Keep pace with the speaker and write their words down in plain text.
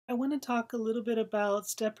I want to talk a little bit about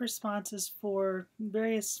step responses for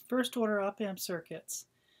various first-order op-amp circuits.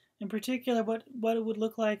 In particular, what it would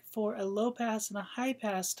look like for a low-pass and a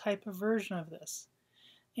high-pass type of version of this.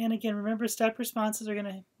 And again, remember, step responses are going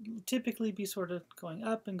to typically be sort of going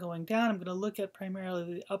up and going down. I'm going to look at primarily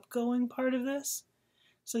the upgoing part of this.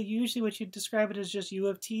 So usually what you describe it as just U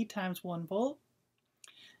of t times 1 volt.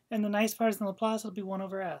 And the nice part is in Laplace, it'll be 1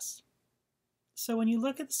 over s. So when you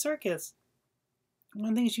look at the circuits, one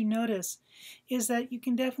of the things you notice is that you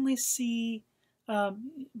can definitely see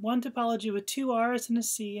one topology with 2 R's and a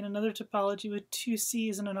C and another topology with 2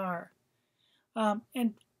 C's and an R.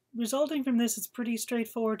 And resulting from this, it's pretty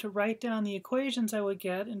straightforward to write down the equations I would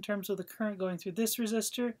get in terms of the current going through this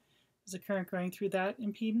resistor, is the current going through that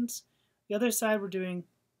impedance. The other side, we're doing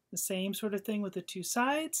the same sort of thing with the two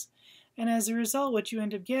sides. And as a result, what you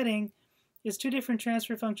end up getting is two different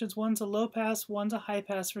transfer functions. One's a low pass, one's a high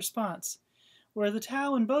pass response, where the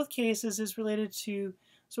tau in both cases is related to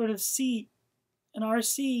sort of C, an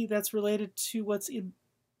RC that's related to what's in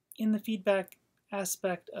the feedback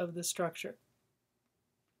aspect of the structure.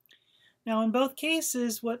 Now in both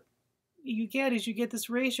cases, what you get is you get this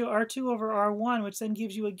ratio R2 over R1, which then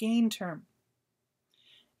gives you a gain term.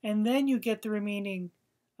 And then you get the remaining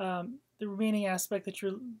aspect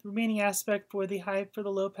for the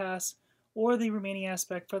low pass, or the remaining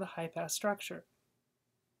aspect for the high pass structure.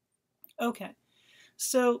 Okay,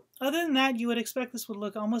 so other than that, you would expect this would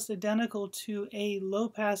look almost identical to a low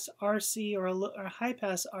pass RC or a high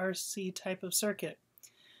pass RC type of circuit.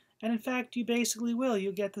 And in fact, you basically will.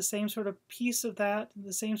 You get the same sort of piece of that,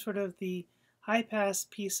 the same sort of the high pass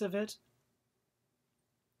piece of it.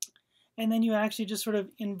 And then you actually just sort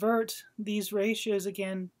of invert these ratios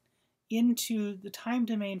again into the time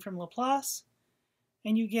domain from Laplace.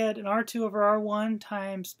 And you get an R2 over R1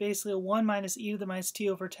 times basically a 1 minus e to the minus t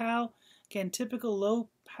over tau. Again, typical low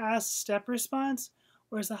pass step response,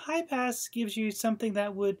 whereas the high pass gives you something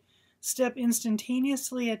that would step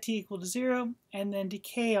instantaneously at t equal to 0 and then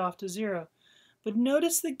decay off to 0. But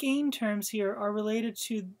notice the gain terms here are related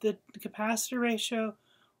to the capacitor ratio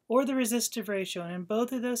or the resistive ratio, and in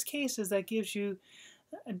both of those cases that gives you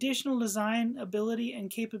additional design ability and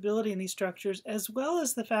capability in these structures, as well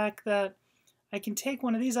as the fact that I can take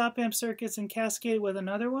one of these op-amp circuits and cascade it with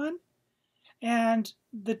another one, and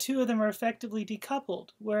the two of them are effectively decoupled,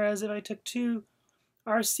 whereas if I took two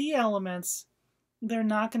RC elements, they're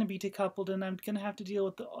not going to be decoupled, and I'm going to have to deal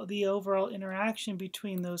with the overall interaction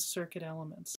between those circuit elements.